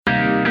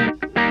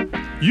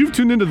You've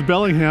tuned into the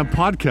Bellingham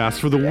podcast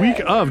for the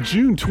week of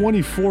June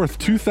 24th,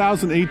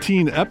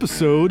 2018,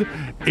 episode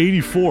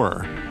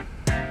 84.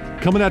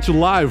 Coming at you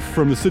live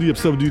from the city of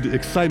subdued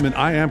excitement,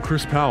 I am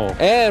Chris Powell.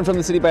 And from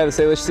the city by the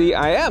Salish Sea,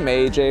 I am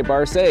AJ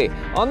Barce.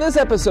 On this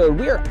episode,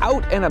 we are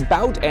out and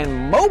about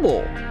and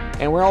mobile.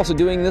 And we're also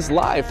doing this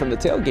live from the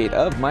tailgate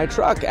of my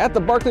truck at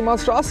the Barkley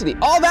Monstrosity.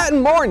 All that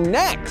and more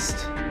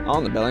next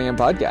on the Bellingham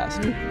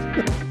podcast.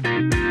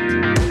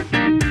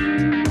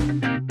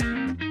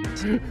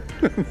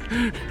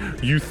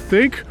 You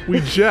think we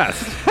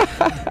jest.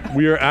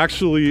 We are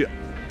actually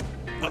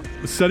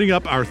setting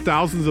up our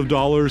thousands of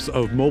dollars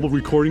of mobile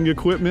recording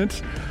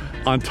equipment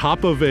on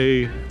top of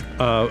a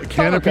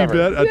canopy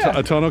bed,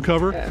 a tonneau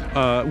cover,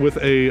 with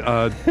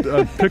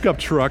a pickup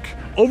truck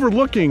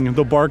overlooking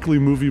the Barkley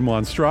movie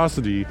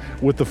monstrosity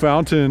with the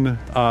fountain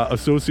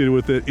associated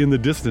with it in the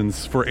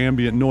distance for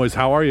ambient noise.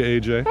 How are you,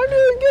 AJ? I'm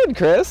doing good,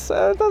 Chris.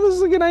 I thought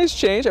this was a nice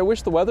change. I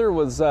wish the weather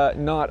was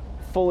not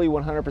fully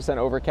 100%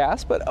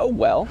 overcast, but oh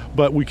well.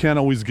 But we can't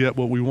always get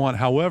what we want.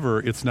 However,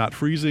 it's not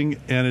freezing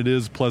and it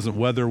is pleasant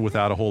weather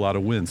without a whole lot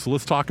of wind. So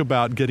let's talk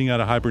about getting out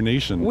of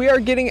hibernation. We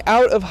are getting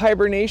out of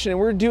hibernation, and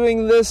we're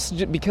doing this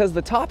because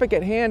the topic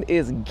at hand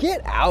is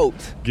get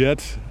out.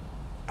 Get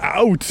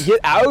out. Get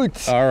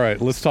out. All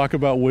right, let's talk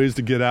about ways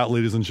to get out,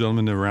 ladies and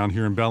gentlemen, around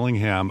here in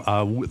Bellingham.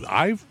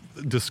 I've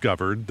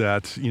discovered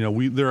that,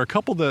 there are a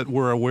couple that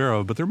we're aware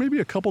of, but there may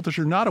be a couple that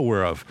you're not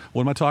aware of.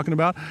 What am I talking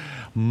about?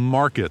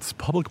 Markets,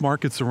 public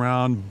markets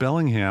around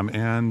Bellingham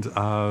and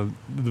the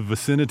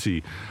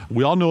vicinity.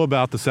 We all know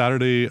about the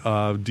Saturday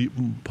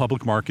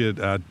public market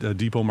at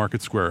Depot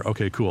Market Square.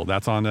 Okay, cool.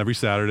 That's on every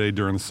Saturday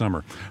during the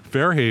summer.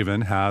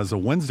 Fairhaven has a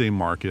Wednesday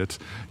market,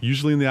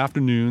 usually in the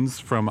afternoons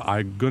from,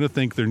 I'm going to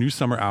think their new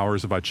summer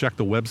hours, if I check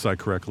the website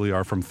correctly,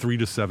 are from 3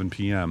 to 7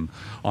 p.m.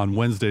 on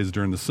Wednesdays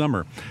during the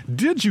summer.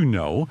 Did you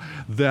know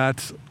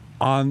that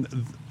on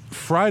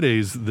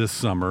Fridays this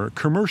summer,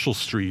 Commercial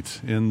Street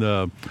in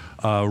the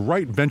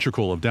right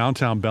ventricle of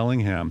downtown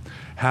Bellingham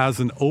has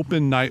an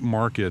open night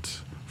market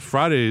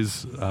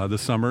Fridays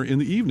this summer in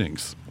the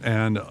evenings,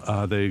 and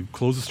they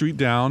close the street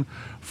down,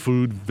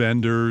 food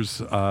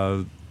vendors,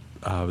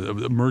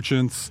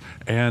 merchants,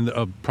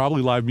 and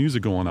probably live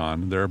music going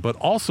on there, but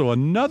also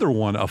another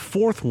one, a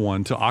fourth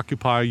one to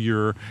occupy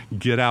your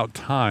get out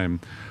time.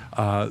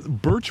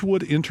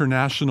 Birchwood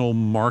International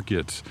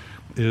Market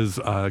is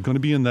going to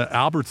be in the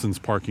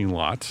Albertsons parking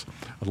lot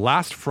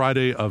last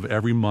Friday of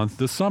every month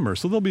this summer.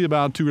 So there'll be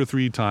about 2 or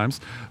 3 times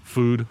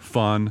food,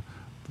 fun,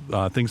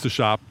 things to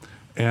shop,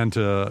 and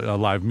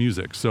live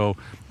music. So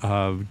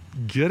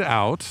get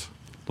out,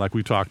 like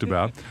we talked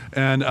about,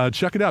 and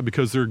check it out,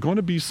 because there are going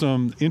to be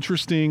some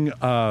interesting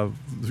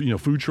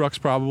food trucks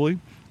probably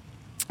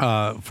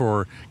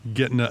for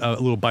getting a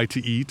little bite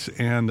to eat,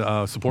 and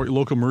support your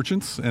local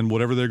merchants and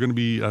whatever they're going to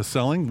be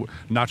selling.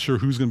 Not sure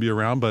who's going to be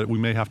around, but we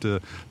may have to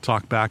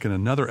talk back in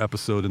another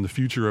episode in the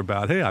future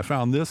about, hey, I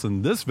found this,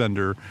 and this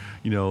vendor,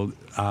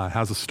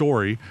 has a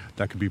story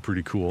that could be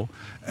pretty cool.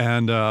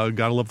 And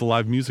gotta love the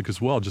live music as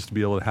well, just to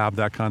be able to have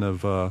that kind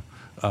of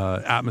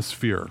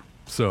atmosphere.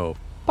 So,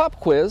 pop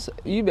quiz.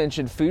 You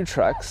mentioned food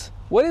trucks.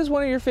 What is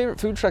one of your favorite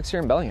food trucks here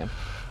in Bellingham?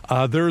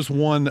 There's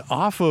one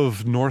off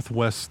of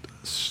Northwest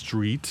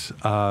Street,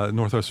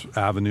 Northwest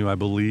Avenue, I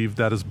believe,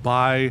 that is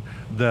by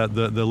the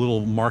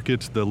little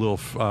market, the little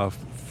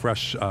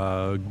fresh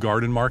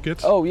garden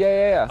market. Oh,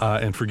 yeah.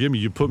 And forgive me,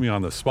 you put me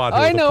on the spot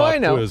here I with know, the pop I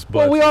know. quiz. But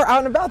well, we are out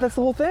and about. That's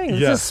the whole thing.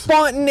 Yes. It's a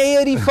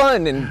spontaneity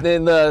fun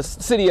in the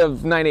city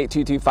of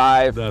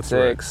 98225. That's 6,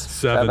 right.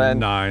 7,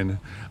 9.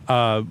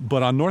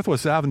 But on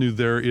Northwest Avenue,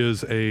 there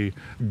is a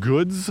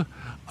goods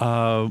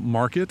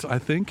market, I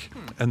think,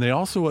 and they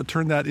also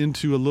turned that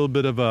into a little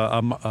bit of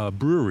a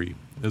brewery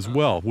as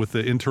well, with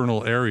the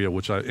internal area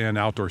and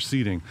outdoor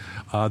seating.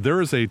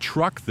 There is a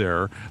truck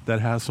there that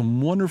has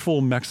some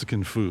wonderful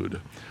Mexican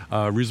food,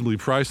 reasonably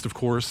priced, of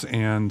course,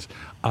 and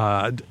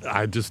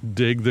I just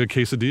dig the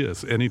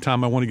quesadillas.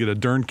 Anytime I want to get a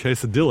darn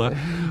quesadilla,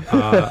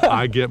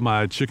 I get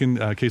my chicken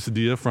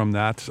quesadilla from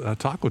that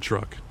taco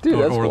truck. Dude,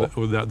 that's cool.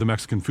 Or the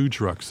Mexican food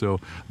truck. So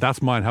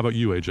that's mine. How about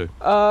you, AJ?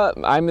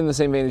 I'm in the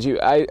same vein as you.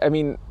 I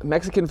mean,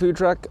 Mexican food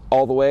truck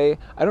all the way.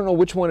 I don't know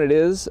which one it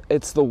is.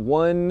 It's the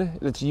one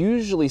that's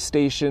usually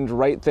stationed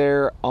right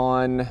there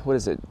on, what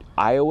is it,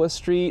 Iowa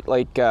Street?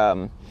 Like,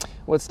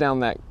 what's down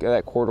that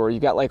corridor? You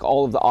got like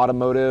all of the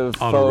automotive,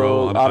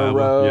 Auto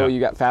Row. Yeah. You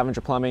got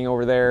Favenger Plumbing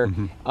over there.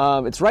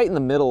 Mm-hmm. It's right in the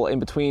middle, in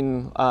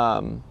between.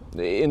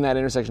 In that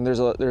intersection, there's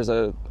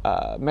a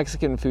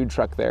Mexican food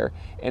truck there,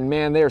 and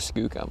man, they're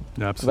skookum.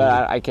 Absolutely.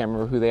 But I can't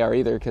remember who they are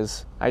either,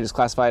 because I just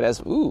classify it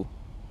as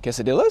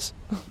Quesadillas?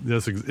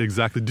 Yes,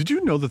 exactly. Did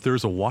you know that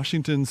there's a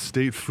Washington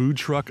State Food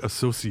Truck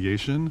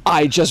Association?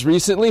 I just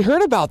recently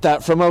heard about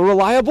that from a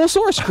reliable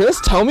source, Chris.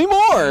 Tell me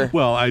more.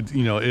 Well,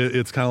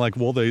 it's kind of like,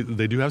 well,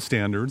 they do have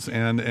standards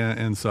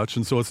and such,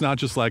 and so it's not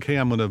just like, hey,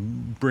 I'm going to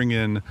bring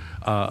in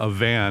a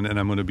van and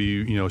I'm going to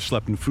be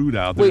schlepping food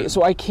out. Wait,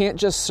 so I can't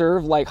just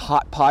serve like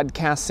hot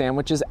podcast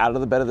sandwiches out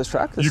of the bed of this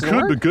truck? You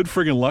could, but good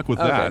friggin' luck with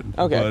that.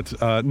 Okay.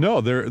 But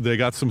no, they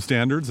got some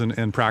standards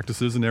and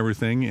practices and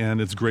everything,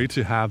 and it's great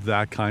to have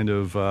that kind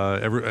of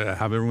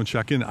have everyone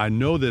check in. I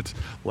know that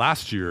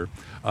last year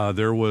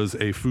there was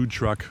a food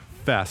truck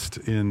fest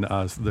in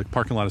the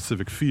parking lot of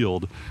Civic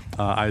Field.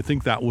 I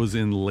think that was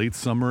in late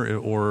summer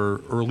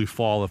or early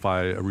fall, if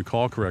I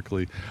recall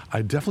correctly.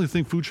 I definitely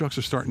think food trucks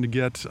are starting to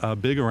get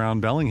big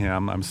around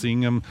Bellingham. I'm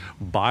seeing them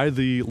by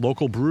the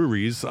local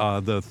breweries,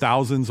 the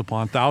thousands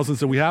upon thousands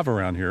that we have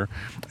around here,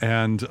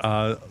 and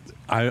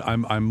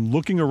I'm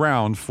looking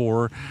around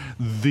for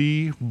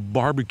the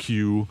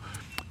barbecue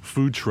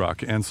food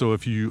truck. And so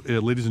if you,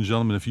 ladies and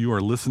gentlemen, if you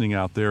are listening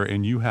out there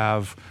and you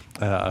have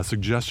a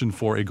suggestion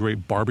for a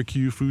great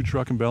barbecue food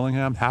truck in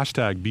Bellingham,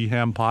 hashtag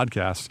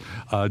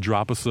BHAMPodcast,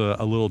 drop us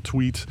a little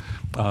tweet,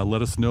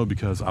 let us know,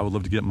 because I would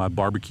love to get my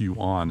barbecue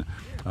on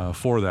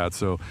for that.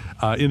 So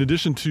in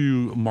addition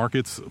to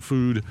markets,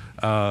 food,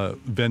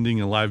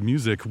 vending, and live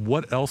music,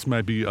 what else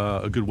might be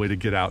a good way to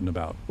get out and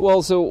about?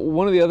 Well, so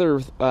one of the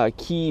other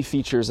key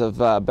features of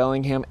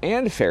Bellingham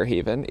and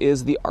Fairhaven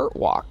is the art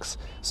walks.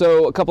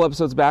 So a couple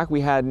episodes back, we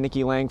had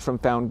Nikki Lang from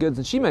Found Goods,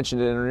 and she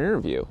mentioned it in her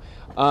interview,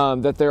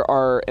 that there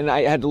are, and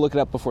I had to look it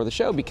up before the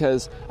show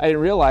because I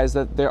didn't realize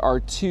that there are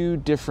two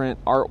different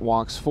art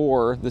walks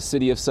for the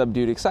City of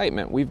Subdued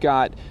Excitement. We've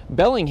got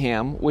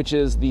Bellingham, which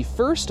is the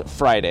first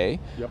Friday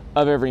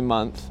of every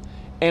month,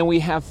 and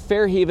we have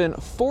Fairhaven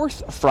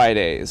fourth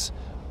Fridays,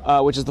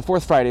 which is the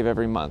fourth Friday of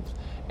every month.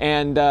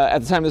 And at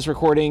the time of this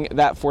recording,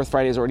 that fourth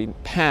Friday is already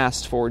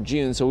passed for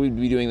June, so we'd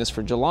be doing this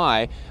for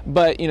July.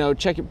 But, put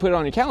it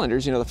on your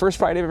calendars. The first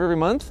Friday of every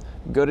month,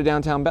 go to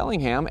downtown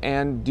Bellingham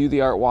and do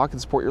the art walk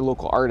and support your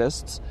local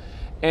artists.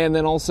 And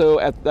then also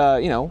at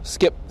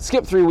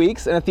skip 3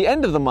 weeks, and at the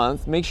end of the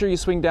month, make sure you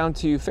swing down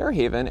to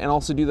Fairhaven and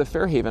also do the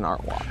Fairhaven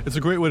Art Walk. It's a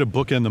great way to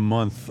bookend the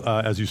month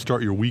as you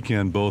start your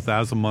weekend, both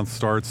as the month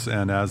starts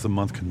and as the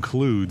month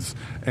concludes.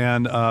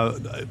 And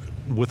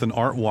with an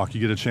art walk, you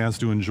get a chance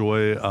to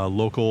enjoy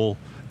local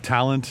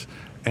talent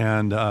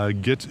and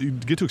get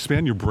to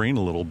expand your brain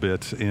a little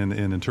bit in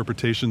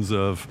interpretations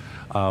of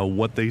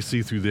what they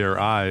see through their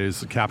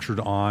eyes captured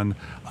on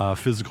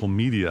physical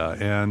media.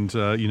 And,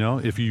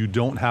 if you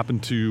don't happen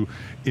to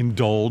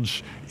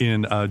indulge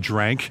in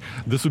drank,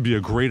 this would be a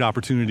great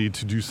opportunity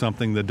to do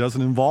something that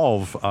doesn't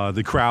involve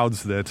the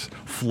crowds that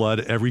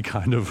flood every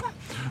kind of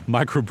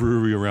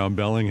microbrewery around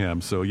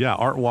Bellingham. So, yeah,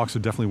 art walks are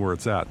definitely where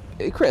it's at.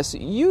 Chris,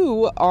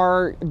 you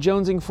are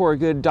jonesing for a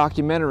good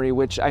documentary,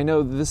 which I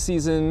know this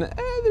season,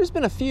 there's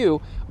been a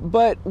few,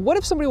 but what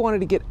if somebody wanted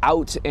to get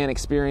out and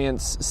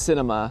experience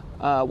cinema?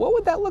 What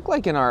would that look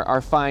like in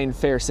our fine,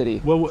 fair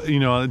city? Well,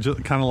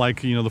 just kind of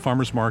like, the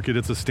farmer's market,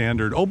 it's a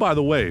standard. Oh, by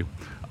the way,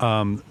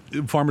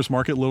 farmers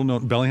market, little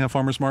known Bellingham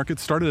Farmers Market,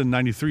 started in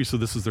 '93, so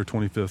this is their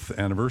 25th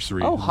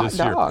anniversary this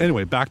year.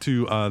 Anyway, back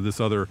to this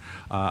other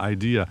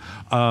idea.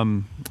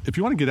 If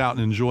you want to get out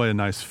and enjoy a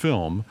nice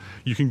film,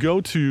 you can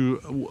go to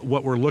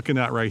what we're looking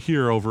at right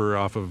here over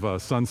off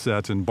of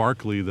Sunset and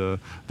Barclay, the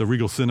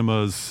Regal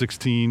Cinemas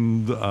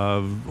 16.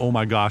 Oh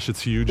my gosh,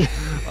 it's huge,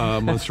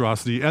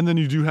 monstrosity. And then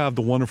you do have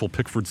the wonderful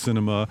Pickford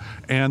Cinema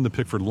and the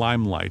Pickford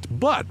Limelight.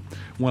 But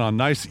when on a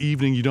nice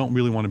evening, you don't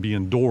really want to be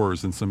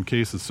indoors in some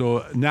cases.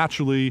 So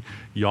naturally,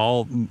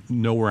 y'all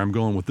know where I'm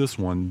going with this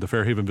one. The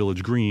Fairhaven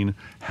Village Green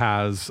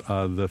has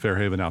the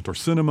Fairhaven Outdoor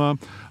Cinema.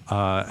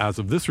 As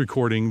of this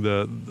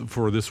recording,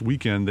 for this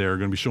weekend, they're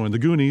going to be showing the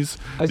Goonies.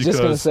 I was just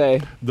going to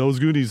say. Those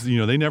Goonies,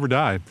 they never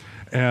die.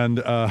 And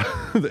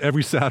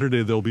every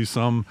Saturday, there'll be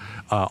some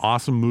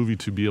awesome movie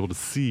to be able to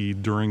see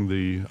during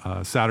the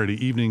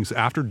Saturday evenings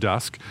after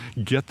dusk.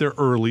 Get there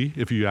early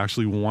if you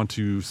actually want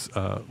to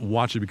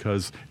watch it,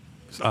 because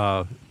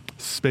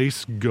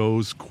space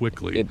goes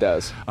quickly. It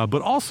does.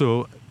 But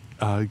also,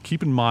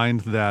 keep in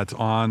mind that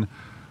on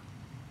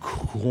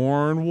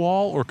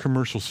Cornwall or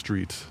Commercial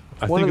Street,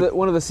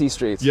 one of the C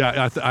streets.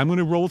 Yeah, I'm going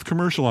to roll with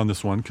Commercial on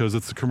this one because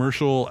it's the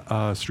Commercial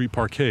Street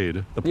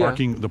Parkade, the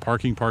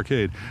parking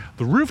parkade.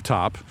 The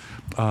rooftop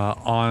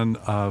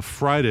on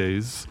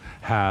Fridays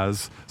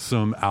has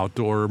some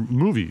outdoor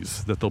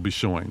movies that they'll be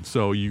showing.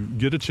 So you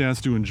get a chance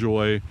to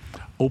enjoy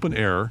open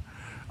air,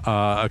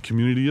 a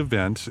community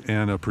event,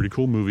 and a pretty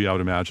cool movie, I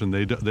would imagine.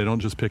 They don't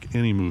just pick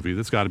any movie.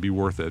 That's got to be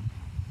worth it.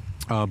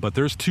 But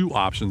there's two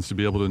options to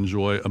be able to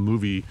enjoy a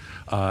movie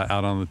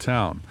out on the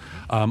town.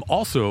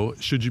 Also,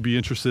 should you be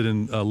interested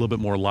in a little bit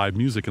more live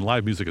music, and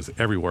live music is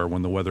everywhere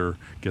when the weather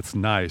gets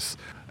nice.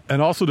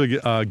 And also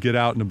to get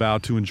out and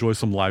about to enjoy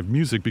some live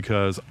music,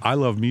 because I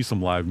love me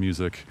some live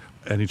music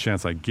any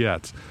chance I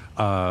get.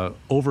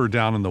 Over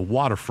down in the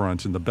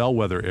waterfront in the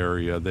Bellwether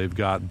area, they've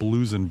got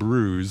Blues and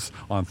Brews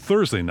on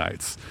Thursday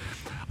nights.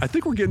 I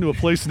think we're getting to a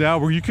place now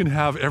where you can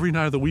have every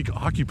night of the week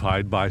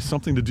occupied by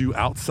something to do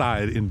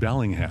outside in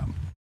Bellingham.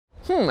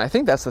 I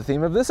think that's the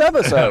theme of this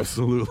episode.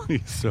 Absolutely.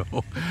 So,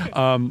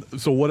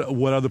 so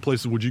what other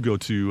places would you go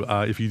to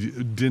if you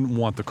didn't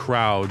want the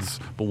crowds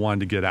but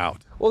wanted to get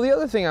out? Well, the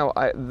other thing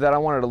that I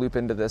wanted to loop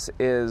into this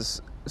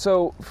is,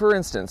 so for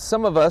instance,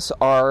 some of us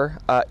are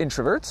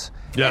introverts.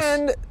 Yes.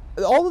 And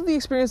all of the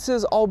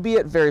experiences,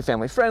 albeit very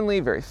family friendly,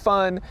 very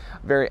fun,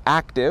 very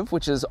active,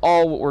 which is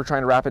all what we're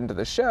trying to wrap into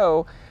the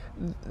show,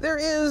 there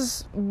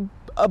is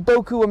a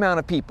beaucoup amount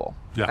of people.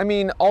 Yeah. I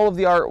mean, all of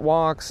the art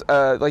walks,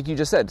 like you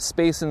just said,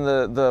 space in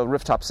the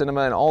rooftop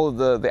cinema and all of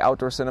the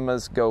outdoor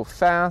cinemas go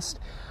fast.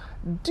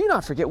 Do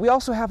not forget, we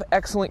also have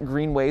excellent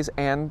greenways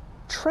and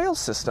trail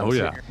systems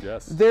here.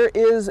 Yes. There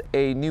is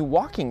a new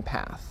walking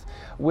path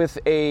with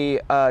a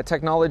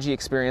technology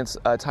experience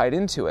tied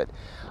into it.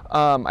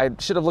 I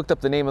should have looked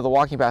up the name of the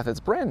walking path. It's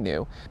brand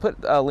new. Put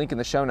a link in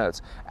the show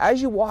notes.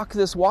 As you walk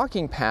this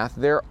walking path,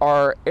 there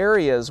are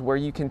areas where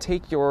you can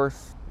take your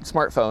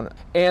smartphone,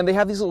 and they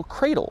have these little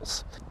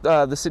cradles.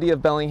 The city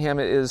of Bellingham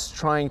is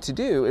trying to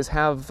do is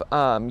have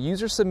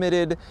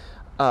user-submitted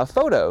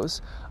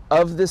photos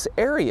of this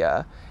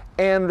area,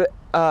 and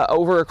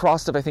over a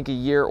course of, I think, a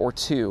year or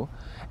two,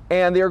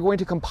 and they are going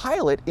to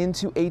compile it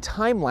into a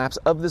time lapse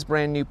of this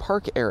brand new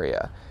park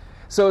area.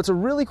 So it's a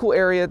really cool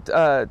area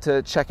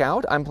to check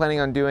out. I'm planning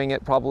on doing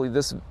it probably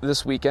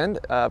this weekend,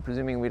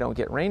 presuming we don't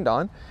get rained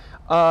on.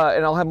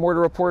 And I'll have more to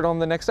report on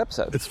the next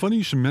episode. It's funny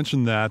you should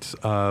mention that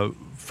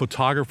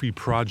photography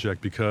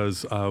project,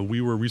 because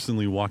we were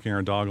recently walking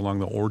our dog along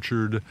the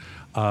Orchard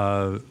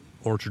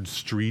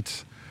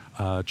Street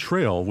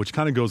trail, which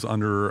kind of goes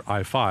under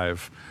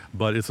I-5,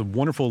 but it's a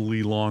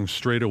wonderfully long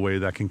straightaway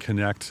that can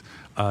connect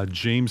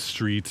James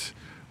Street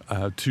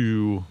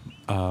to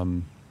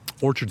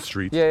Orchard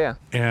Street. Yeah.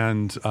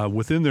 And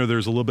within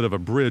there's a little bit of a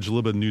bridge, a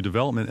little bit of new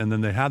development, and then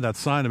they had that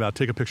sign about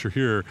take a picture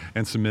here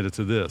and submit it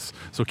to this.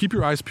 So keep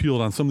your eyes peeled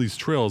on some of these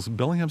trails.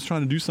 Bellingham's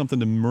trying to do something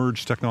to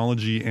merge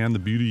technology and the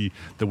beauty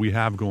that we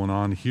have going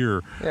on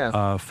here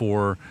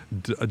for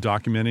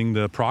documenting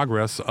the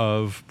progress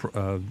of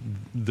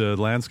the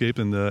landscape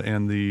and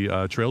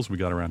the trails we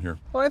got around here.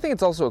 Well, I think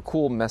it's also a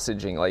cool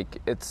messaging.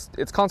 Like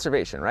it's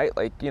conservation, right?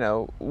 Like, you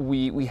know,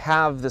 we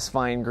have this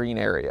fine green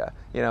area,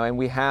 you know, and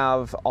we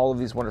have all of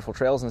these wonderful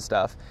trails and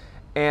stuff.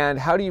 And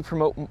how do you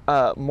promote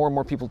more and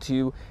more people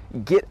to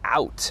get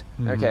out?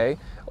 Okay,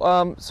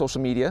 social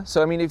media.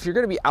 So I mean, if you're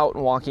going to be out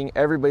and walking,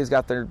 everybody's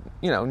got their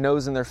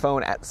nose in their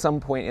phone at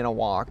some point in a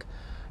walk.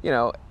 You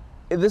know,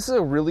 this is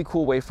a really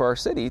cool way for our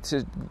city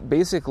to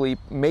basically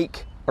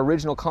make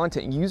original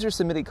content,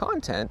 user-submitted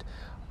content,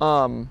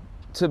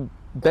 to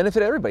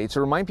benefit everybody, to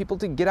remind people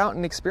to get out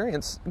and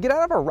experience, get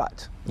out of a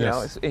rut, you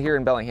know, here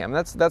in Bellingham.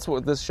 That's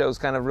what this show's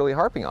kind of really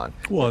harping on.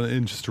 Well,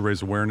 and just to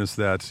raise awareness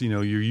that,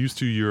 you're used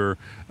to your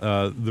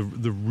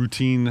the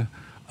routine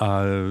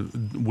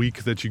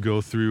week that you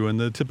go through and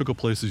the typical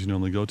places you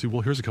normally go to.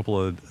 Well, here's a couple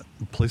of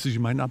places you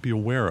might not be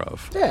aware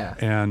of. Yeah.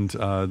 And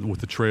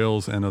with the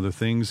trails and other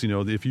things,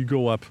 if you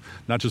go up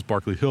not just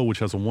Barkley Hill, which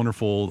has a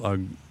wonderful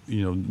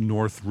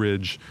North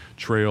Ridge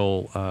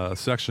Trail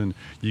section,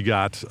 you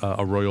got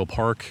Arroyo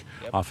Park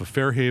off of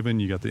Fairhaven,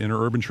 you got the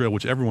Interurban Trail,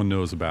 which everyone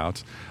knows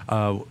about.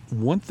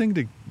 One thing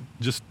to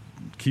just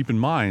keep in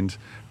mind,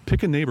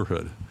 pick a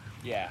neighborhood.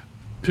 Yeah.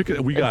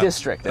 We got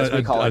district, as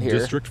we call it here. A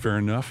district, fair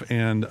enough,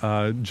 and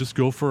just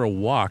go for a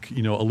walk.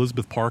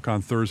 Elizabeth Park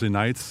on Thursday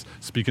nights,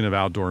 speaking of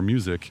outdoor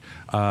music,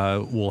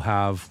 will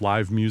have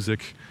live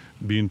music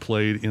being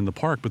played in the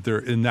park, but they're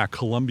in that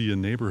Columbia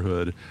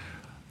neighborhood.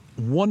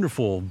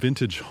 Wonderful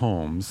vintage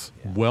homes,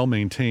 well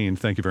maintained.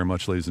 Thank you very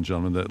much, ladies and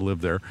gentlemen, that live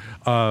there.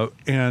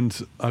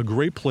 And a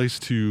great place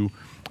to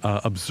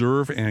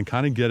observe and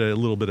kind of get a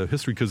little bit of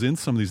history, because in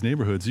some of these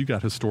neighborhoods, you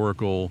got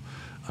historical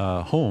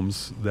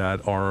homes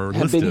that are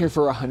have listed. been here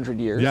for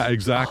 100 years. Yeah,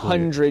 exactly.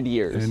 100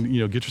 years.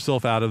 And get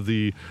yourself out of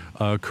the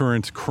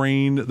current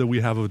crane that we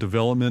have of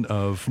development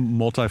of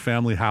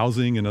multifamily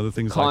housing and other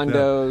things like that.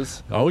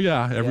 Condos. Oh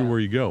yeah, everywhere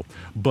you go.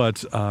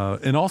 But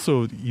and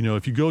also,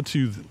 if you go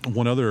to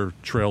one other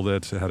trail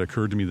that had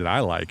occurred to me that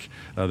I like,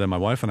 that my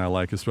wife and I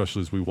like,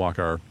 especially as we walk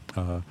our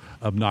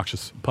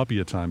obnoxious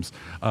puppy at times,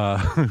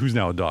 who's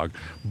now a dog.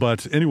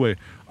 But anyway,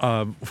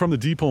 from the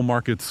Depot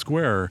Market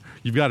Square,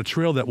 you've got a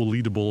trail that will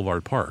lead to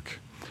Boulevard Park.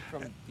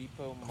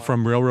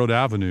 From Railroad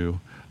Avenue,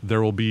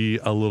 there will be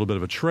a little bit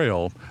of a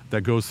trail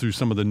that goes through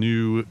some of the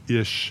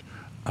new-ish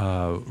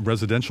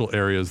residential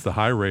areas. The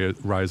high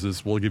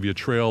rises will give you a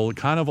trail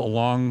kind of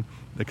along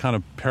that kind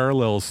of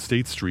parallels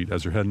State Street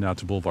as you're heading out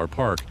to Boulevard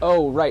Park.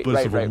 Oh, right,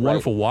 but it's a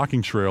wonderful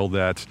walking trail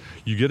that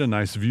you get a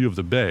nice view of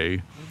the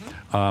bay.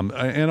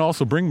 And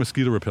also bring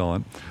mosquito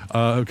repellent,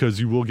 because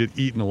you will get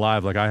eaten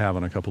alive like I have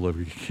on a couple of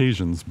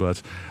occasions.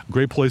 But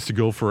great place to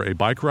go for a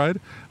bike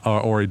ride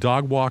or a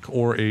dog walk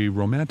or a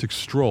romantic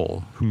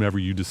stroll, whomever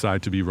you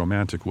decide to be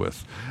romantic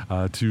with,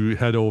 to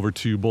head over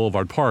to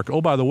Boulevard Park. Oh,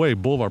 by the way,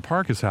 Boulevard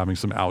Park is having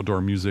some outdoor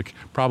music,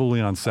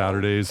 probably on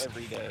Saturdays.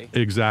 Every day.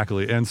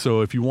 Exactly. And so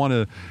if you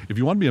want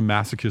want to be a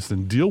masochist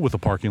and deal with a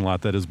parking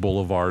lot that is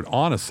Boulevard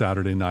on a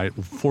Saturday night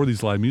for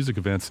these live music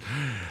events,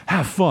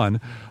 have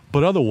fun.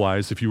 But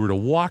otherwise, if you were to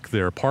walk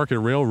there, park at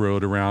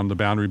Railroad around the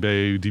Boundary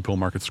Bay Depot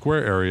Market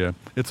Square area,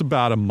 it's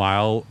about a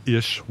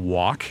mile-ish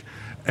walk,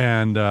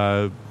 and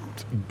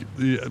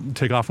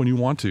take off when you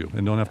want to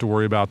and don't have to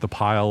worry about the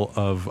pile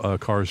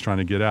of cars trying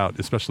to get out,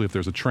 especially if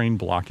there's a train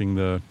blocking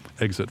the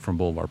exit from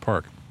Boulevard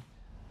Park.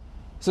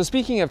 So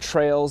speaking of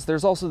trails,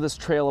 there's also this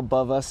trail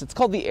above us. It's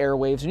called the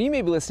Airwaves, and you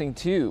may be listening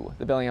to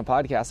the Bellingham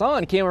Podcast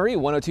on KMRE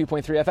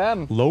 102.3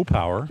 FM. Low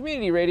power.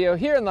 Community radio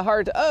here in the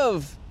heart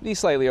of the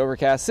slightly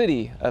overcast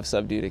city of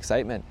subdued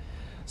excitement.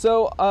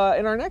 So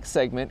in our next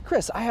segment,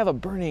 Chris, I have a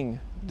burning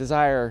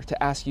desire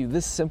to ask you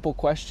this simple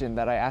question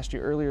that I asked you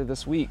earlier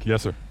this week.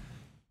 Yes, sir.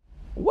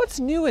 What's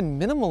new in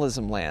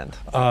minimalism land?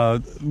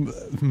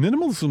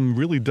 Minimalism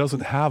really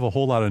doesn't have a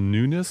whole lot of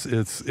newness.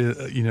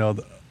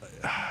 The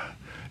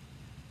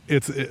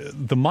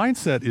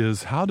mindset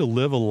is how to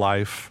live a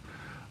life,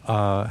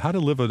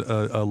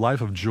 a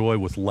life of joy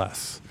with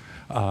less,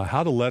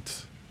 how to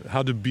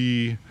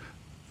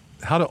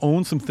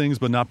own some things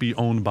but not be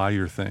owned by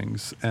your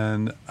things,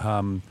 and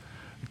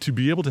to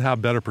be able to have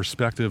better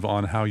perspective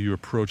on how you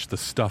approach the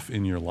stuff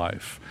in your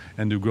life,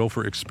 and to go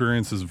for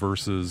experiences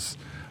versus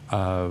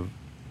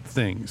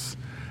things.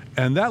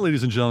 And that,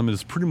 ladies and gentlemen,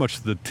 is pretty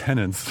much the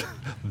tenets.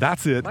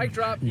 That's it. Mic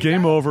drop.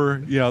 Game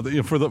over. Yeah,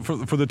 for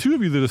the two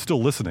of you that are still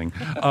listening,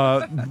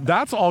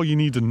 that's all you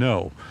need to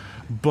know.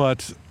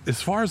 But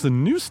as far as the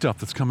new stuff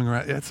that's coming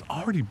around, it's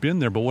already been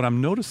there. But what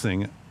I'm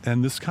noticing,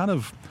 and this kind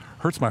of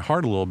hurts my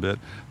heart a little bit,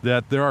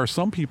 that there are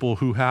some people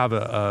who have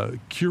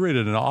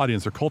curated an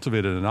audience or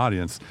cultivated an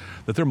audience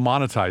that they're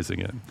monetizing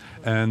it,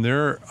 and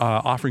they're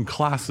offering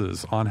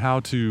classes on how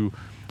to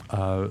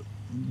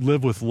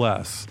live with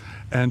less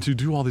and to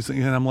do all these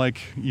things. And I'm like,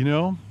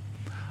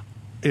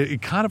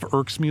 it kind of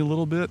irks me a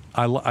little bit.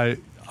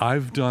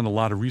 I've done a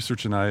lot of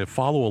research, and I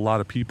follow a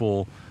lot of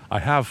people. I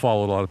have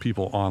followed a lot of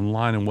people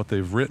online and what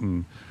they've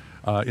written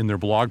in their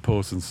blog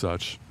posts and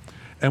such.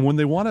 And when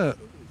they want to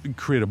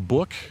create a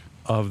book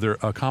of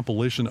a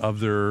compilation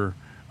of their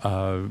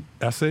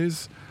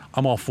essays,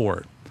 I'm all for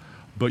it.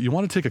 But you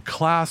want to take a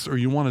class, or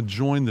you want to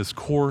join this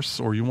course,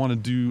 or you want to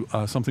do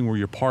something where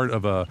you're part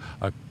of a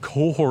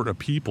cohort of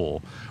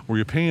people, where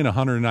you're paying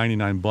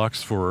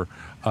 $199 for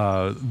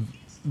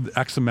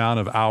X amount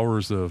of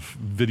hours of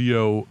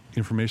video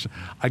information.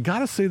 I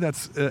gotta say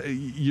that's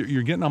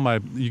you're getting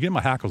my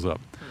hackles up.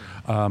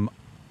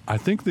 I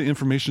think the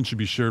information should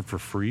be shared for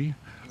free.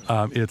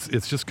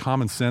 It's just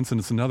common sense, and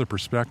it's another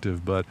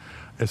perspective. But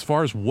as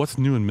far as what's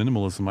new in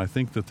minimalism, I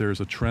think that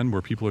there's a trend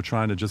where people are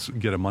trying to just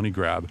get a money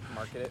grab,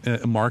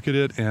 market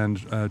it, and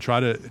try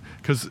to,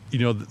 because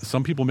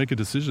some people make a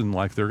decision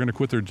like they're going to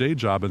quit their day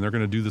job and they're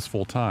going to do this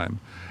full time.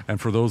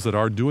 And for those that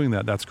are doing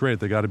that, that's great.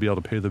 They got to be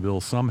able to pay the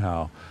bills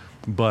somehow.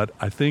 But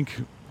I think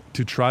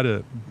to try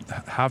to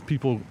have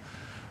people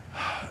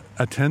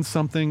attend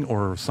something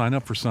or sign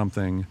up for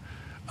something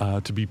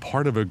to be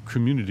part of a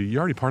community, you're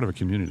already part of a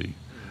community.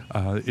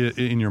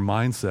 In your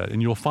mindset,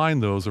 and you'll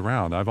find those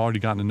around. I've already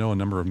gotten to know a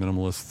number of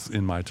minimalists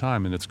in my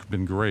time, and it's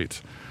been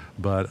great.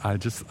 But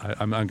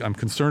I'm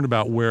concerned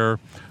about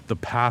where the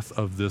path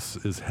of this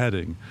is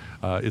heading.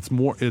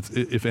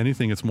 If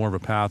anything, it's more of a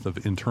path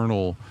of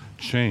internal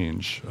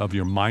change of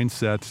your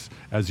mindset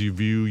as you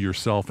view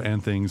yourself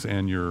and things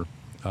and your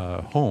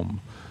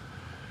home.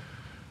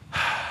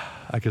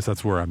 I guess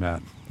that's where I'm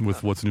at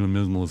with what's new in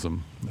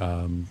minimalism.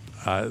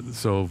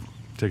 So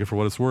take it for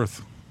what it's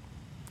worth.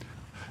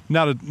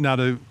 Now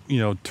to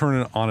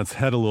turn it on its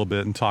head a little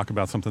bit and talk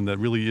about something that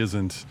really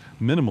isn't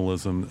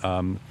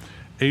minimalism.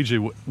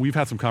 AJ, we've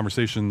had some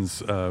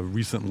conversations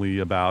recently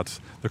about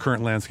the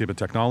current landscape of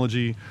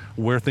technology,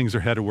 where things are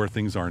headed, where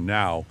things are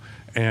now,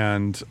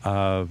 and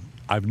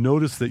I've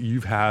noticed that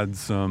you've had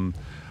some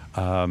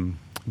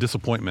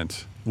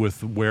disappointment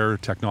with where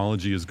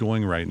technology is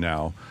going right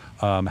now.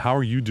 How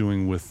are you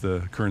doing with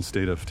the current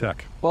state of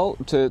tech? Well,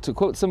 to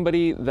quote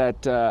somebody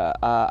that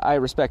I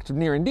respect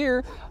near and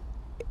dear,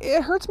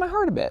 it hurts my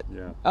heart a bit.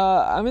 Yeah.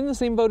 I'm in the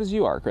same boat as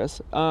you are,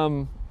 Chris.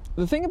 The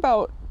thing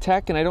about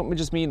tech, and I don't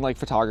just mean like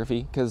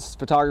photography, because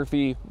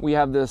photography, we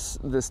have this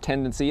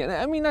tendency, and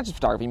I mean not just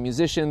photography,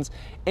 musicians,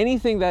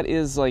 anything that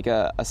is like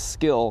a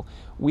skill,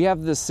 we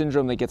have this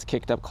syndrome that gets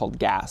kicked up called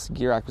GAS,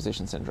 Gear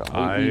Acquisition Syndrome.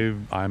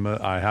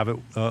 I have it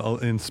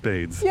in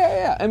spades.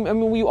 Yeah. I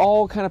mean, we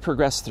all kind of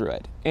progress through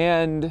it,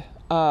 and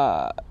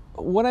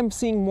what I'm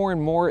seeing more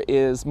and more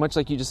is, much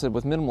like you just said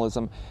with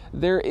minimalism,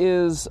 there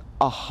is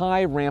a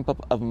high ramp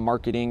up of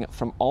marketing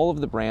from all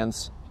of the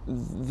brands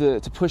to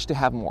push to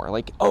have more.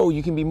 Like, oh,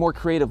 you can be more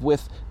creative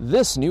with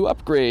this new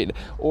upgrade,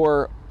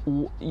 or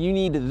you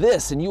need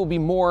this and you will be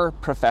more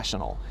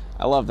professional.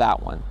 I love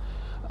that one.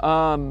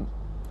 I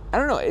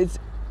don't know. It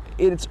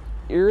is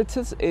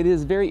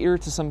very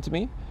irritating to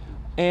me,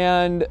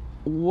 and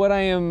what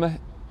I am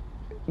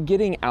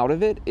getting out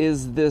of it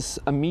is this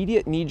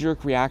immediate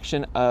knee-jerk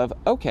reaction of,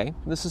 okay,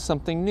 this is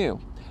something new.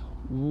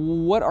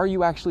 What are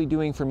you actually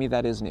doing for me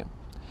that is new?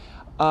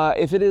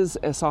 If it is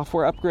a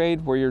software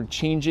upgrade where you're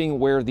changing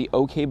where the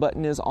OK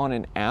button is on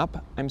an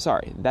app, I'm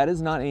sorry, that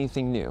is not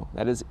anything new.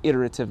 That is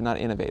iterative, not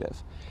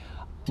innovative.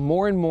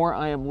 More and more,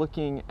 I am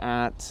looking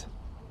at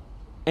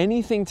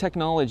anything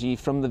technology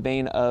from the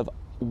vein of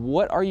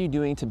what are you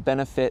doing to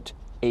benefit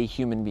a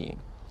human being?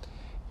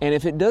 And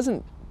if it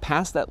doesn't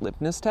pass that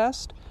litmus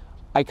test,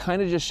 I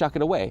kind of just shuck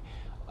it away.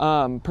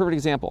 Perfect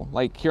example,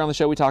 like here on the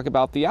show, we talk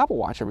about the Apple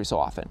Watch every so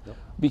often,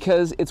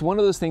 because it's one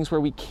of those things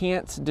where we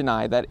can't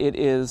deny that it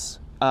is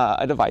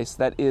a device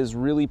that is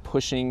really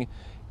pushing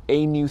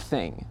a new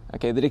thing,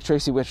 okay, the Dick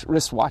Tracy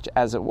wristwatch,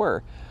 as it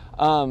were.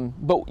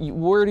 But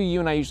where do you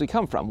and I usually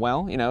come from?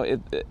 Well,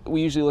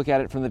 we usually look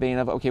at it from the vein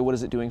of, okay, what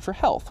is it doing for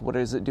health? What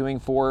is it doing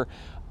for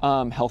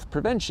health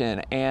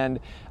prevention? And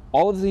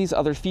all of these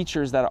other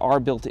features that are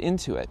built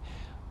into it.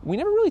 We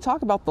never really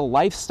talk about the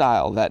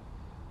lifestyle that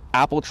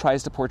Apple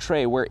tries to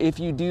portray, where if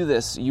you do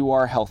this, you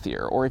are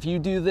healthier, or if you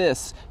do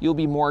this, you'll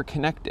be more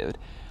connected.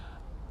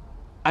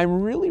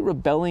 I'm really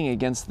rebelling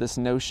against this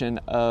notion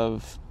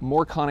of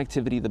more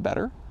connectivity, the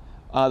better.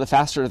 The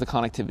faster the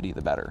connectivity,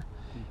 the better.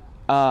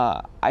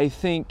 I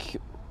think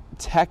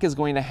tech is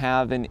going to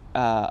have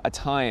a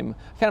time,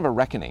 kind of a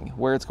reckoning,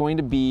 where it's going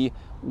to be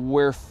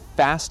where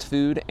fast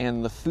food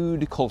and the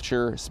food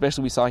culture,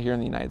 especially we saw here in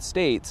the United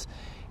States,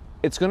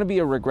 it's going to be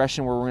a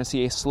regression where we're going to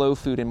see a slow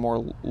food and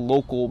more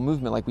local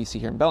movement like we see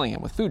here in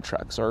Bellingham with food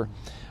trucks, or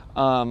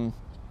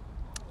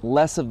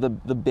less of the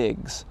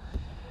bigs.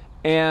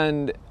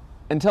 And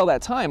until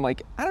that time, I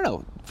don't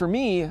know, for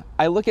me,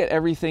 I look at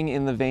everything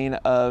in the vein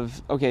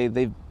of,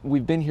 okay,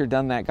 we've been here,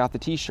 done that, got the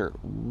t-shirt.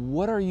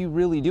 What are you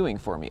really doing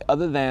for me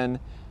other than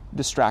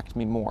distract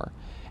me more?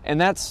 And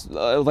that's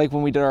like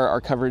when we did our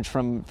coverage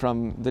from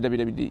the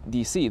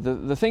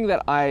WWDC. The thing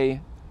that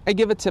I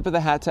give a tip of the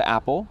hat to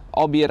Apple,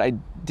 albeit I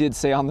did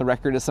say on the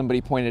record, as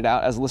somebody pointed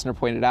out, as a listener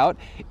pointed out,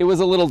 it was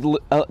a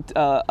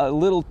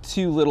little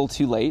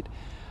too late,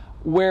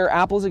 where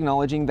Apple's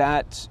acknowledging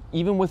that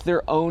even with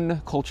their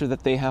own culture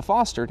that they have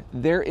fostered,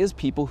 there is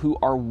people who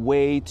are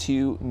way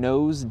too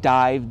nose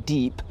dive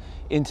deep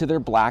into their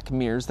black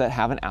mirrors that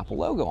have an Apple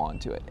logo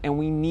onto it. And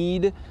we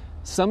need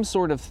some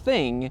sort of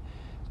thing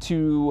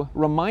to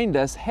remind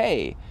us,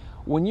 hey,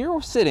 when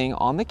you're sitting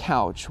on the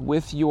couch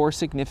with your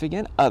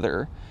significant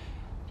other,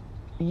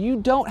 you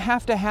don't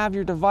have to have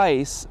your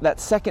device, that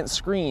second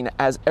screen,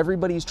 as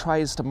everybody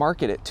tries to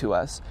market it to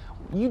us.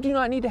 You do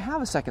not need to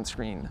have a second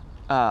screen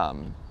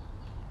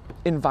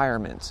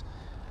environment.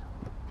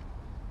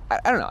 I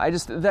don't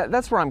know.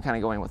 That's where I'm kind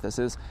of going with this.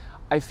 Is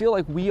I feel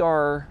like we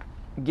are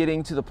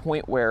getting to the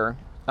point where,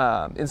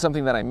 in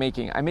something that I'm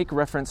making, I make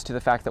reference to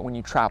the fact that when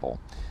you travel,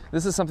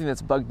 this is something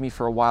that's bugged me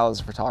for a while as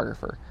a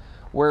photographer,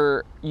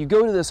 where you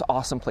go to this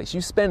awesome place,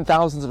 you spend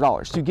thousands of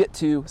dollars to get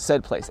to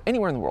said place,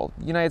 anywhere in the world,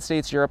 United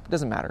States, Europe,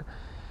 doesn't matter.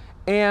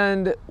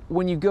 And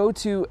when you go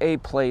to a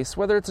place,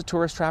 whether it's a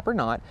tourist trap or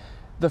not,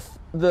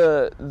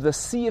 the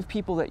sea of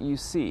people that you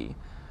see,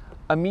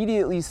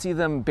 immediately see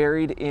them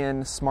buried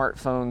in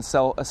smartphones,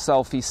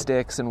 selfie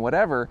sticks, and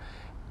whatever.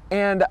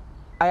 And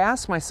I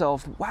ask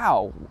myself,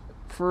 wow,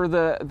 for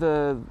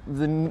the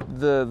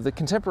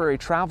contemporary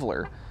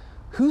traveler,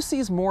 who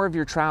sees more of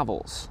your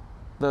travels,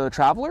 the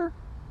traveler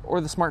or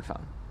the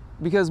smartphone?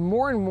 Because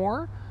more and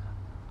more,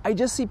 I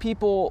just see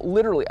people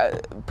literally,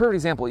 perfect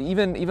example,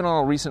 even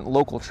on a recent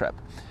local trip,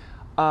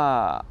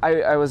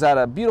 I was at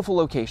a beautiful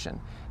location,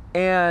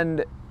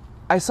 and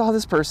I saw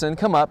this person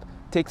come up,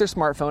 take their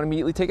smartphone,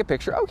 immediately take a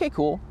picture. Okay,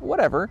 cool,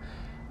 whatever.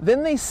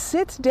 Then they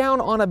sit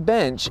down on a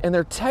bench and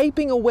they're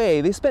typing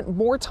away. They spent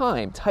more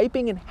time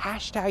typing and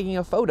hashtagging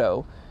a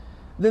photo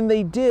than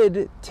they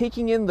did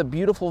taking in the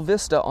beautiful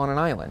vista on an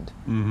island.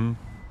 Mm-hmm.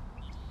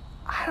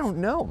 I don't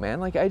know, man.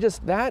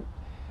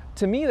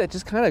 To me, that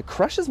just kind of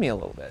crushes me a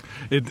little bit.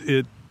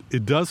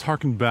 It does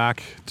harken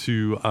back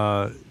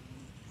to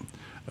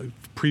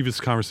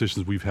previous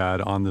conversations we've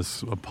had on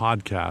this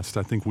podcast.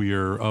 I think we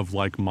are of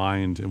like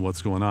mind in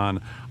what's going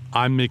on.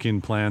 I'm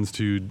making plans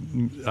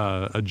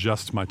to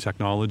adjust my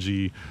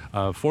technology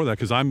for that,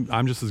 because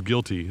I'm just as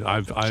guilty.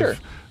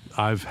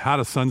 I've had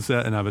a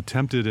sunset, and I've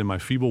attempted in my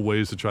feeble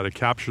ways to try to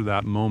capture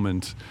that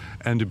moment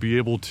and to be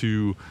able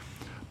to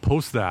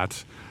post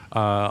that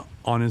on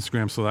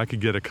Instagram so that I could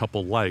get a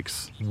couple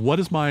likes. What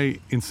is my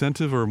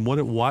incentive, or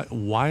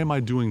why am I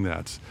doing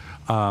that?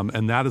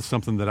 And that is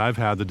something that I've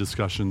had the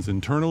discussions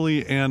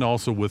internally and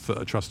also with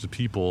trusted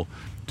people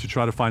to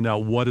try to find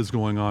out what is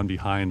going on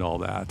behind all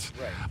that.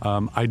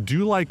 Right. I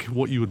do like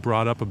what you had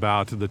brought up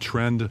about the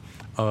trend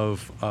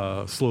of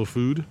slow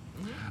food.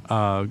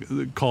 Call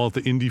it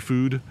the indie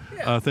food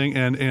thing.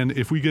 And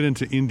if we get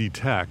into indie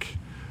tech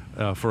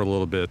for a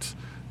little bit,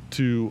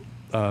 to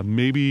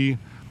maybe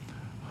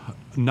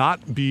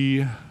not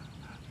be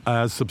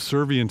as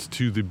subservient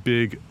to the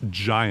big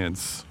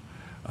giants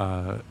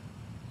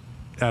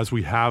as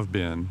we have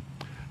been,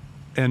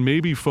 and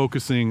maybe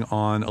focusing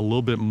on a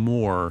little bit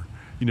more,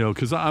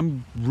 because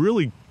I'm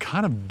really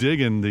kind of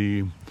digging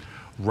the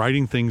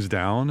writing things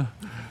down.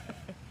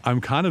 I'm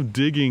kind of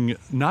digging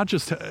not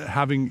just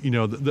having,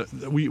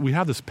 we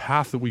have this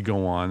path that we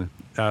go on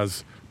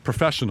as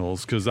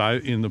professionals, because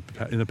in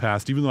the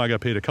past, even though I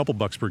got paid a couple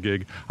bucks per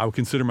gig, I would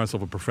consider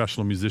myself a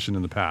professional musician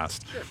in the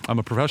past. Sure. I'm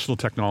a professional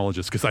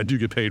technologist because I do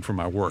get paid for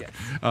my work.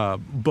 Yes.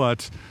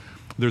 But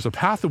there's a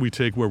path that we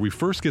take where we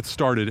first get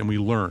started and we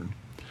learn,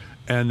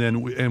 and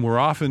then we're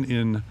often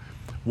in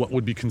what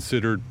would be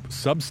considered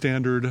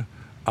substandard,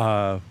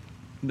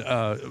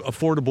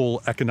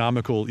 affordable,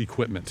 economical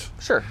equipment.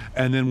 Sure.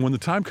 And then when the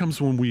time comes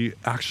when we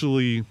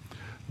actually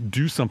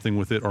do something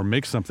with it or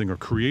make something or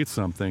create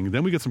something,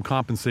 then we get some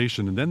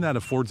compensation, and then that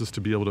affords us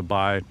to be able to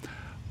buy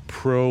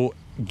pro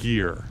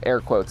gear. Air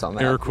quotes on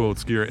that. Air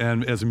quotes gear.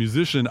 And as a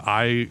musician,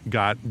 I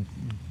got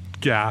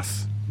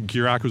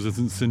gear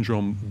acquisition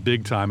syndrome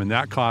big time, and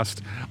that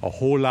cost a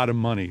whole lot of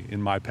money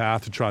in my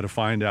path to try to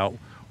find out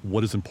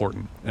what is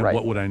important and Right.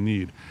 what would I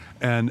need.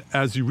 And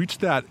as you reach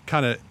that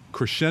kind of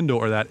crescendo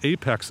or that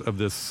apex of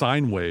this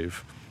sine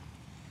wave,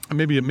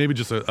 maybe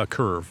just a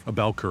curve, a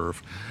bell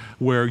curve,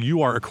 where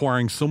you are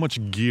acquiring so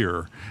much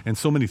gear and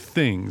so many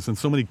things and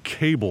so many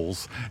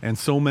cables and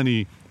so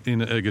many,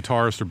 in a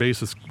guitarist or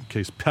bassist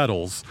case,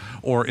 pedals,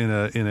 or in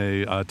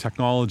a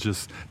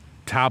technologist,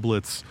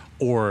 tablets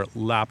or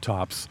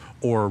laptops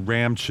or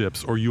RAM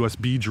chips or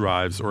USB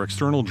drives or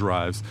external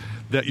drives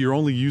that you're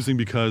only using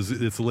because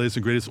it's the latest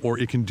and greatest, or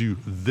it can do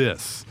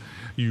this.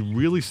 You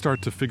really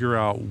start to figure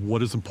out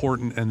what is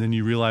important, and then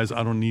you realize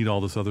I don't need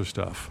all this other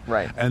stuff.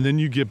 Right. And then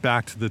you get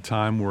back to the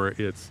time where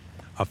it's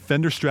a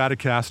Fender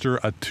Stratocaster,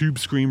 a Tube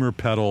Screamer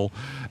pedal,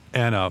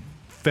 and a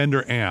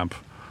Fender amp,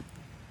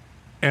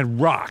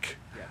 and rock.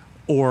 Yeah.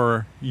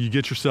 Or you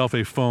get yourself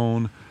a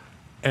phone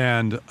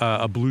and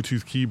a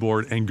Bluetooth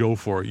keyboard and go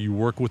for it. You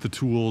work with the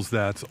tools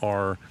that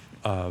are,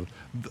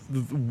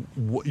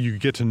 you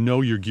get to know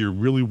your gear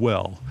really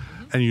well,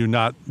 and you're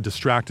not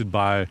distracted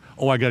by,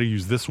 I got to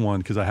use this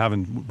one because I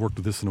haven't worked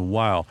with this in a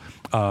while.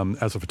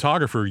 As a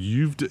photographer,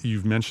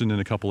 you've mentioned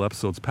in a couple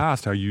episodes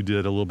past how you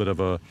did a little bit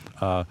of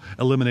a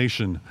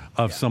elimination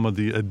of some of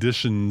the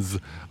additions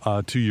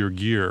to your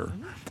gear.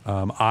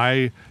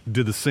 I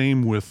did the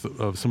same with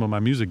some of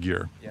my music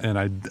gear, and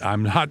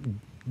I'm not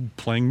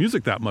playing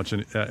music that much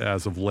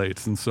as of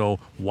late, and so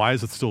why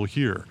is it still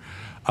here?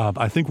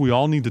 I think we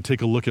all need to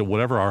take a look at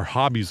whatever our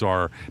hobbies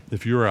are.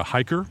 If you're a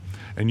hiker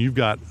and you've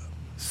got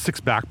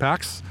 6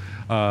 backpacks,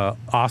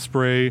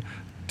 Osprey,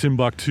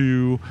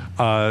 Timbuktu,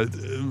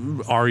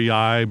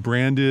 REI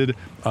branded,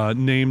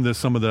 name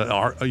some of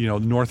the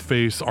North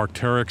Face,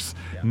 Arc'teryx,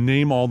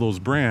 name all those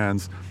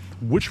brands.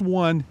 Which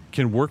one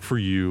can work for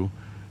you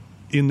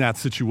in that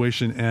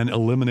situation and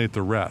eliminate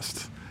the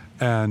rest?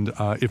 And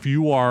if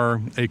you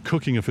are a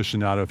cooking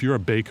aficionado, if you're a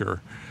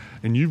baker,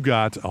 and you've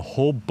got a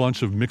whole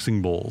bunch of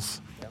mixing bowls,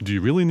 do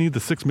you really need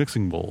the 6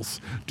 mixing bowls?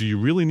 Do you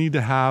really need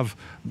to have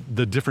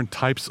the different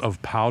types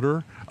of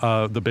powder?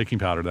 The baking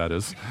powder, that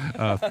is.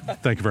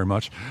 Thank you very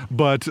much.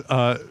 But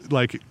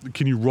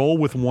can you roll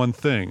with one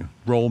thing?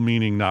 Roll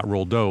meaning not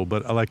roll dough,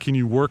 but can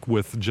you work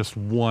with just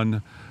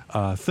one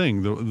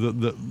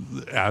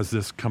thing? As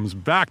this comes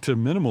back to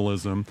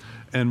minimalism,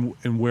 and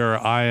where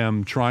I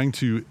am trying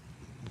to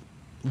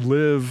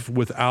live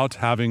without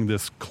having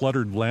this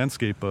cluttered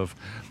landscape of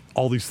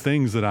all these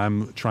things that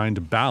I'm trying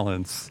to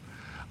balance.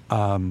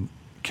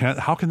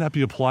 How can that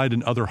be applied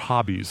in other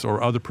hobbies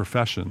or other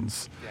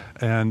professions?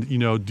 Yeah. And,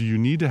 do you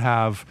need to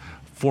have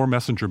 4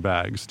 messenger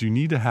bags? Do you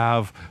need to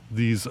have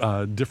these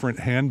different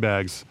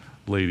handbags,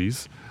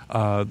 ladies,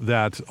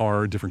 that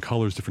are different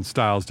colors, different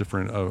styles,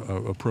 different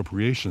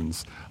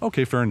appropriations?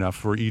 Okay, fair enough.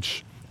 For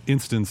each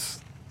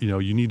instance,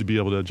 you need to be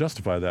able to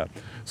justify that.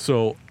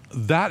 So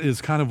that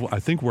is kind of, I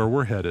think, where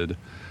we're headed.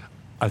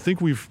 I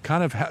think we've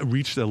kind of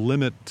reached a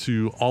limit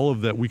to all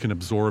of that we can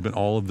absorb and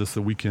all of this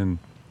that we can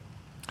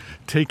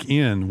take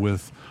in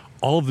with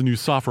all of the new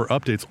software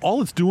updates.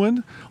 All it's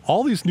doing,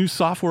 all these new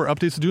software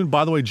updates are doing,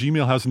 by the way,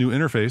 Gmail has a new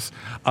interface.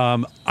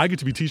 I get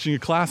to be teaching a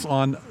class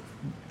on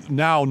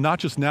now not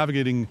just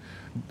navigating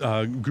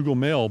Google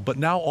Mail, but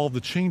now all the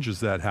changes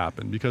that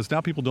happen, because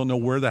now people don't know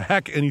where the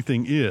heck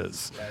anything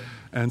is. Right.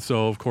 And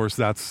so, of course,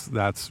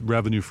 that's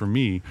revenue for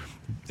me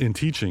in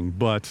teaching,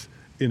 but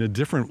in a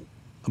different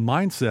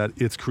mindset,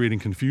 it's creating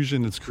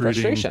confusion, it's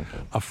creating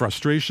a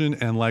frustration,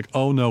 and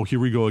oh no, here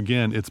we go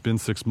again, it's been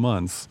 6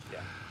 months. Yeah.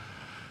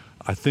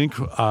 I think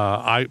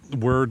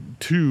we're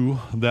 2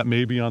 that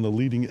may be on the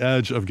leading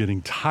edge of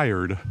getting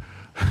tired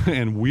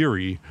and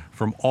weary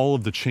from all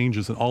of the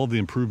changes and all of the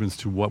improvements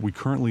to what we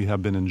currently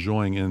have been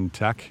enjoying in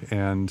tech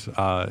and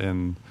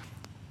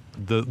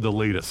the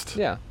latest.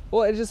 Yeah.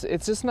 Well,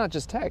 it's just not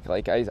just tech.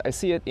 I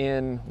see it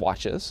in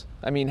watches.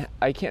 I mean,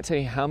 I can't tell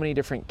you how many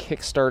different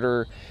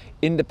Kickstarter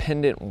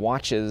independent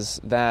watches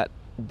that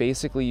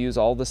basically use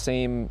all the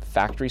same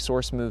factory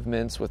source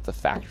movements with the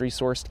factory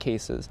sourced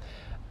cases.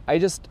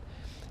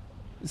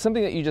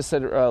 Something that you just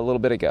said a little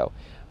bit ago,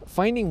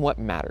 finding what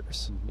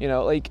matters.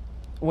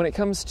 When it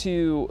comes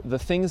to the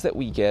things that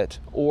we get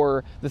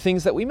or the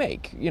things that we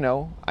make,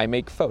 I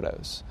make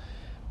photos.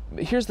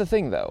 Here's the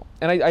thing, though,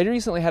 and I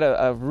recently had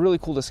a really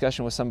cool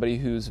discussion with somebody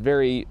who's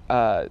very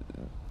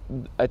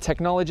a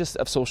technologist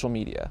of social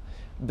media.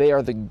 They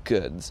are the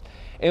goods.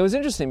 And it was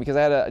interesting because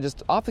I had a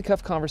just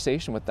off-the-cuff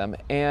conversation with them,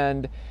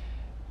 and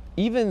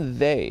even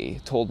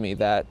they told me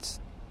that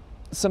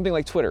something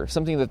like Twitter,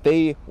 something that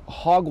they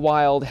hog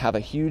wild, have a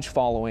huge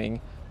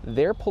following,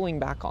 they're pulling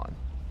back on.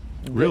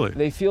 Really?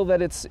 They feel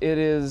that it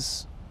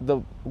is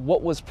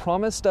what was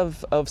promised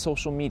of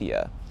social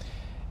media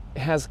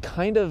has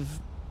kind of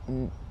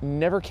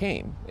never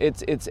came.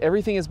 It's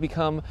everything has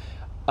become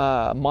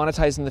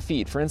monetized in the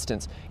feed. For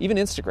instance, even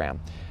Instagram.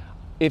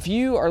 If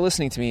you are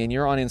listening to me and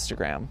you're on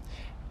Instagram,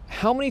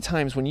 how many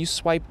times when you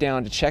swipe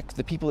down to check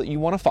the people that you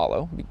want to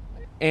follow,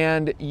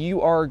 and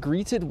you are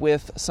greeted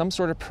with some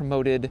sort of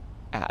promoted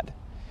ad?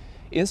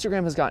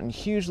 Instagram has gotten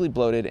hugely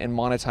bloated and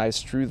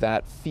monetized through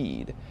that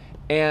feed.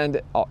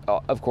 And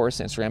of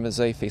course, Instagram is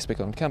a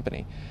Facebook-owned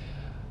company.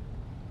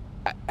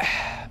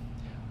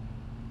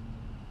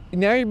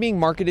 Now you're being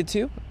marketed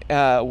to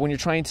when you're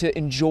trying to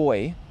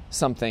enjoy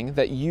something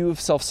that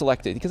you've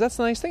self-selected, because that's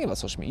the nice thing about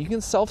social media. You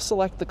can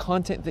self-select the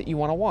content that you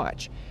want to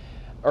watch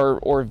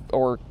or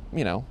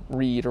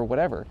read or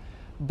whatever.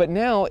 But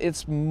now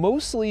it's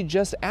mostly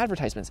just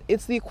advertisements.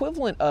 It's the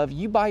equivalent of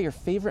you buy your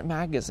favorite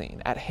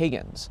magazine at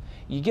Hagen's.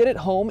 You get it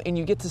home and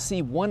you get to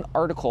see one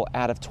article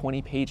out of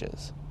 20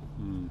 pages.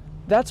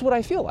 That's what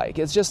I feel like.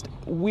 It's just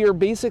we're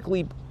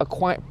basically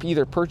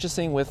either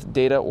purchasing with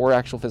data or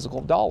actual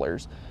physical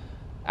dollars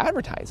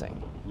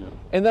advertising. Yeah.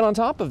 And then on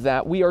top of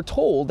that, we are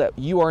told that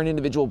you are an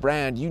individual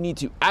brand. You need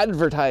to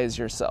advertise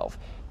yourself,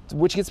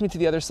 which gets me to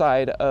the other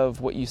side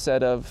of what you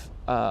said of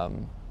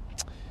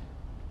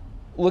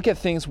look at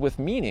things with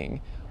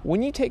meaning.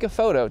 When you take a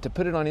photo to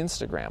put it on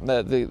Instagram,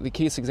 the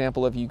case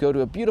example of you go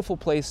to a beautiful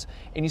place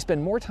and you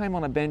spend more time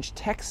on a bench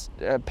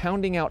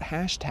pounding out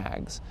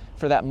hashtags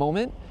for that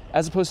moment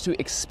as opposed to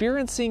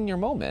experiencing your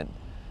moment,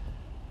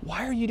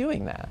 why are you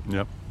doing that?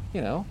 Yep.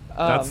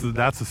 That's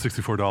a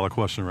 $64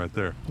 question right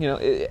there.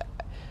 I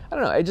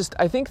don't know.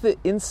 I think the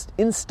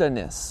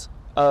instaness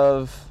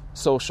of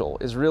social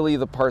is really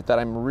the part that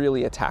I'm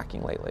really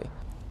attacking lately.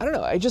 I don't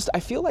know. I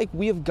feel like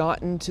we have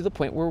gotten to the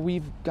point where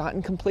we've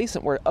gotten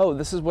complacent where,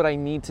 this is what I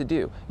need to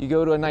do. You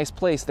go to a nice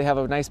place, they have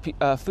a nice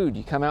food.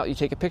 You come out, you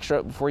take a picture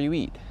of it before you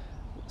eat.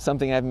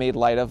 Something I've made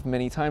light of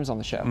many times on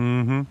the show.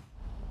 Mm-hmm.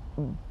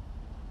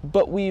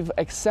 But we've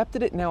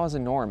accepted it now as a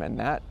norm, and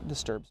that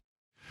disturbs.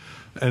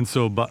 And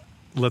so, but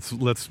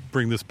let's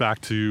bring this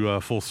back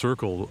to full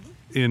circle.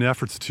 In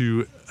efforts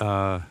to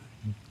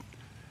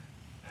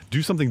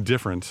do something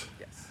different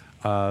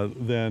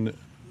than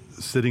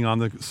sitting on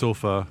the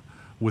sofa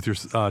with your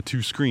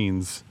two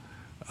screens,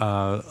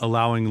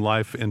 allowing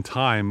life and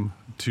time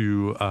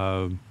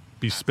to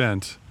be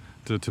spent,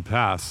 to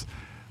pass.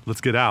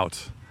 Let's get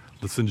out.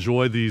 Let's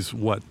enjoy these,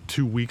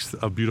 2 weeks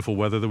of beautiful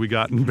weather that we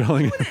got in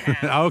Bellingham.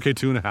 Okay,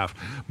 2.5.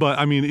 But,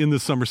 I mean, in the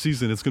summer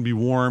season, it's going to be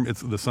warm.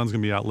 The sun's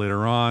going to be out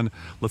later on.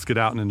 Let's get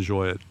out and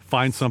enjoy it.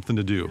 Find something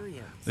to do.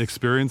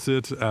 Experience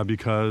it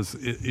because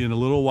in a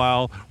little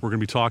while, we're going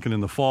to be talking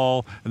in the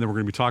fall, and then we're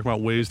going to be talking about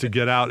ways to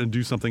get out and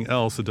do something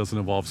else that doesn't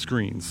involve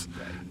screens,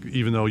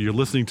 even though you're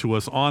listening to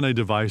us on a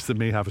device that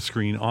may have a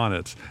screen on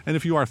it. And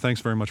if you are,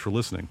 thanks very much for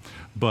listening.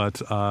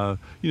 But,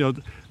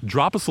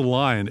 drop us a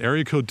line,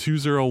 area code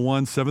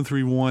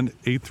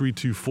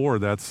 201-731-8324.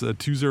 That's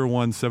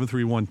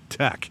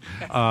 201-731-TECH.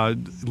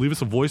 Leave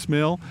us a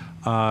voicemail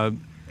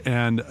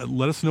and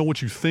let us know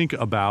what you think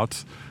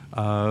about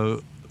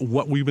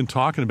what we've been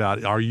talking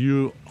about. Are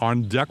you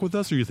on deck with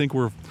us, or you think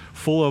we're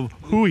full of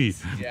hooey?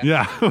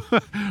 Yeah.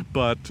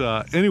 But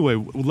anyway,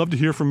 we'd love to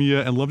hear from you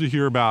and love to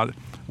hear about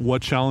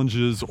what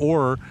challenges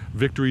or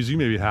victories you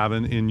may be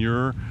having in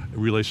your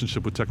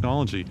relationship with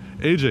technology.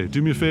 AJ,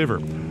 do me a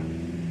favor.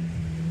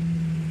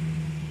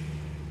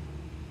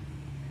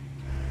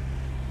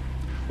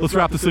 Let's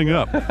wrap this thing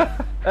up.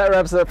 That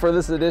wraps it up for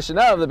this edition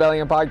of the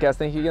Bellingham Podcast.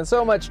 Thank you again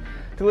so much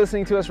for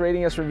listening to us,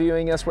 rating us,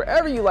 reviewing us,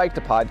 wherever you like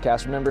to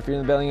podcast. Remember, if you're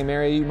in the Bellingham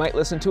area, you might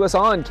listen to us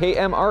on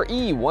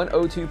KMRE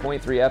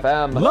 102.3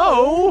 FM.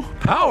 Low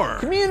power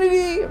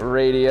Community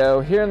Radio,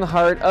 here in the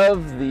heart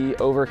of the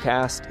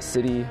overcast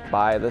city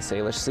by the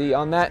Salish Sea.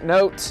 On that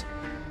note,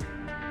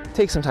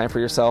 take some time for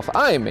yourself.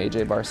 I am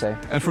AJ Barce.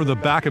 And for the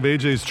back of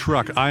AJ's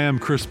truck, I am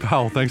Chris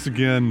Powell. Thanks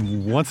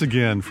again, once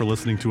again, for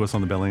listening to us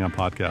on the Bellingham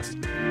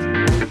Podcast.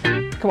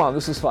 Come on,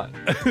 this was fun.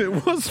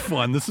 It was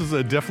fun. This is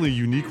a definitely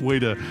unique way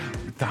to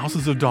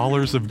thousands of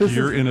dollars of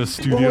gear in a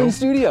studio. Rolling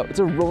studio. It's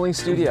a rolling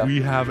studio.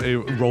 We have a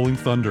rolling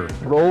thunder.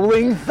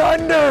 Rolling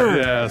thunder!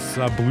 Yes,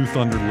 Blue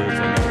Thunder lives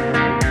on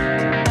that.